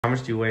How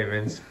much do you weigh,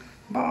 Vince?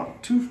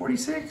 About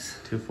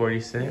 246.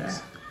 246?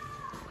 Yeah.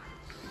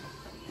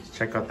 Let's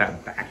check out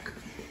that back.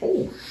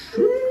 Oh,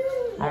 shoot.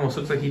 Almost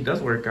looks like he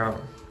does work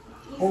out.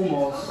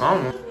 Almost.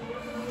 Almost.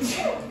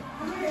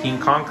 King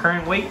Kong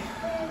current weight?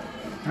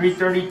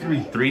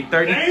 333.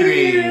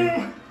 333.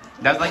 Damn.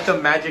 That's like the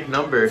magic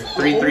number,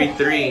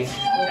 333.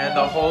 And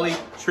the Holy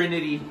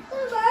Trinity.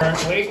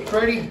 Current weight,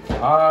 Freddy?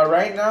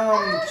 Right now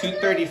I'm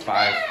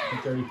 235.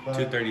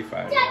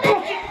 235.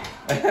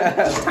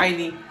 235.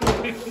 Tiny.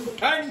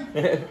 Tiny.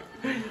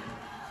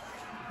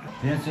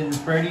 Vincent and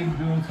Freddy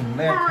doing some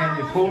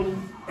left-handed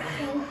pulling.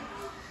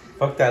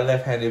 Fuck that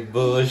left-handed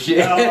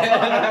bullshit.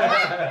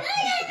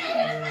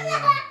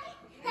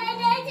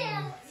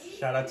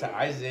 Shout out to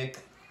Isaac.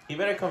 He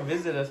better come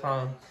visit us,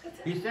 huh?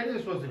 He said he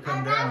was supposed to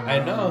come down. I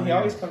know, he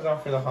always comes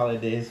out for the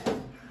holidays.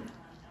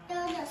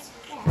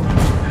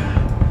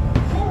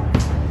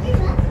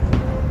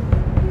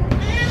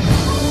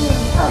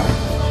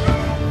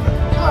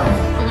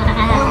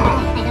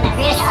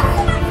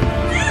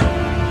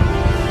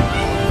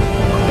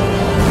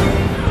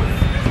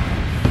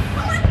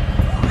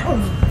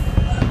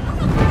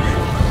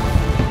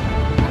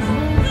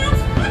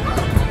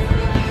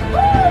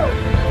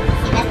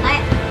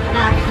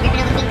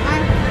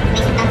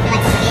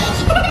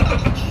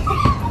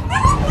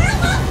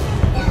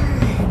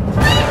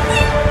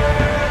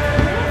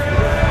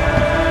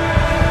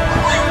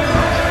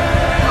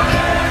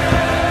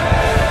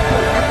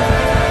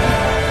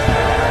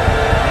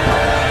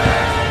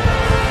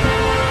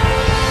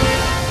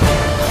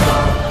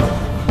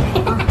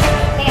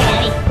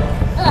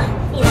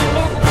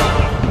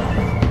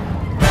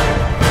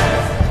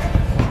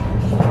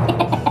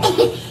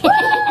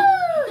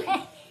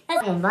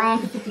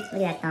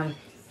 Look at that thumb.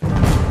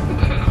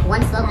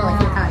 One slow pull and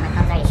keep calling. My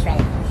thumb's already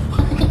shredded.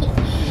 That's a secret.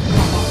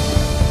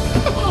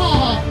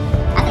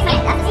 That's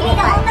a secret.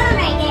 That whole thumb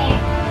right there.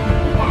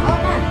 That whole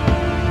thumb.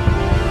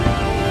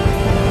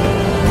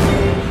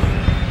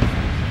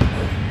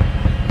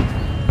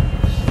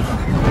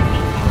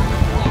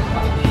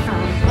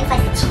 Looks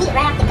like the cheat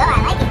right off the go. I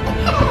like it.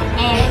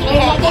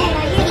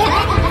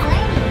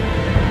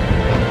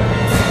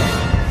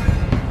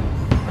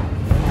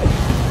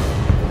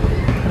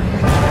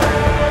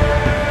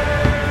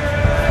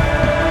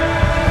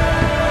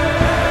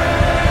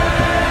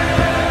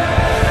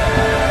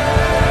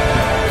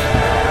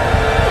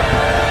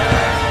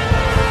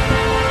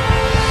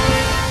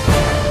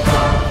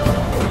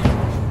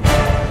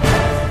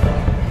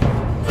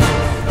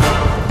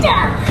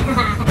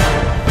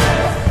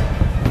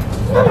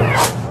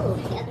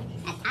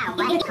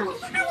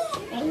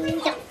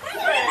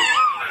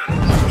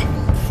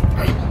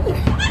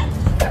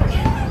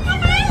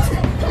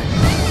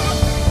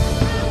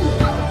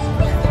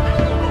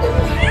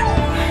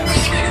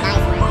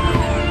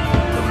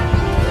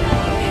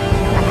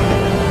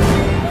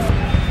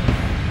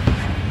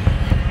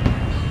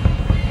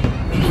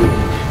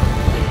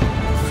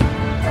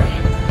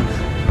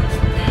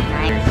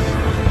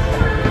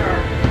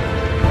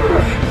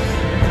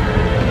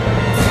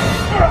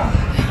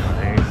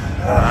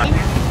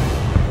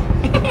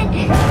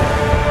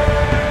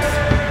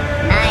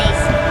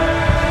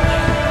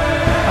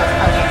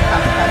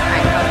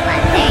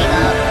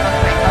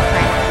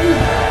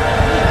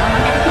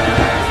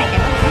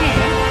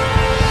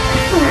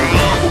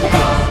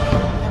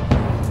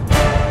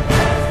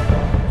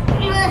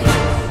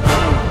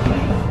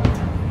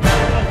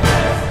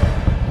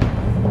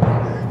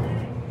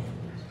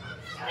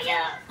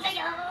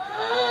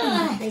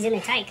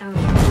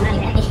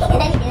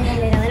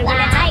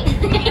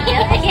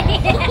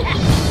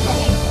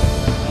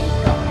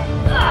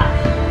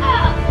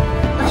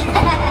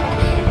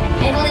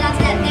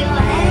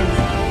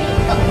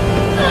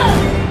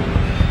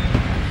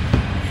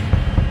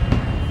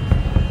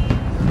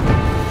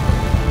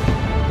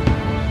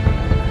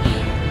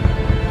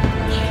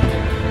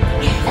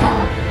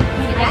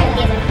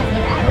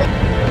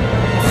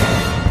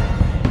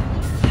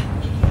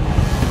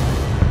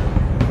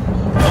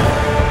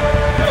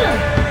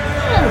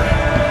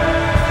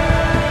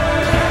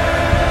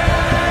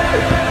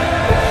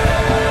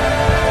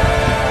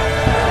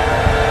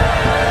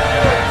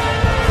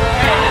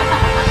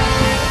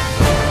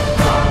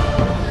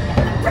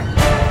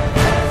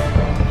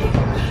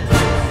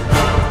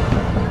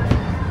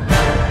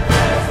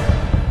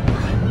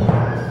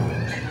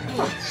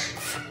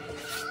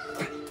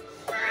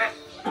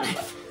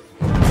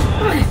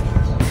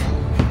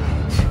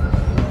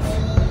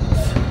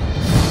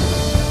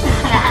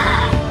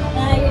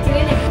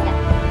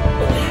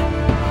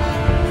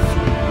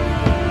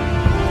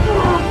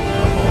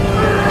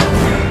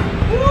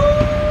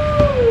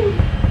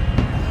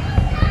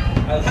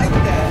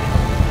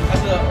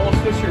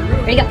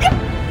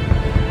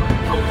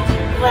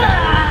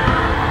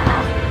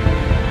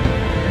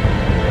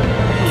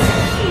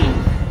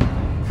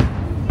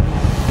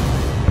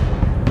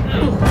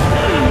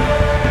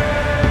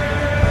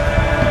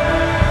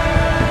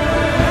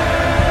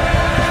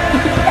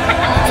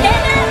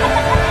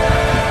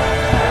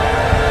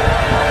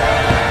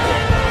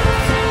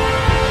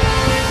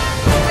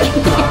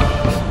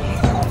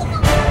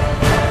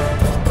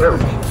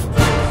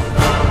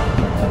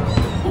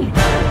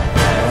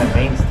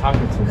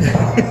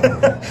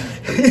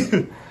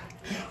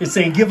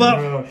 saying give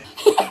up.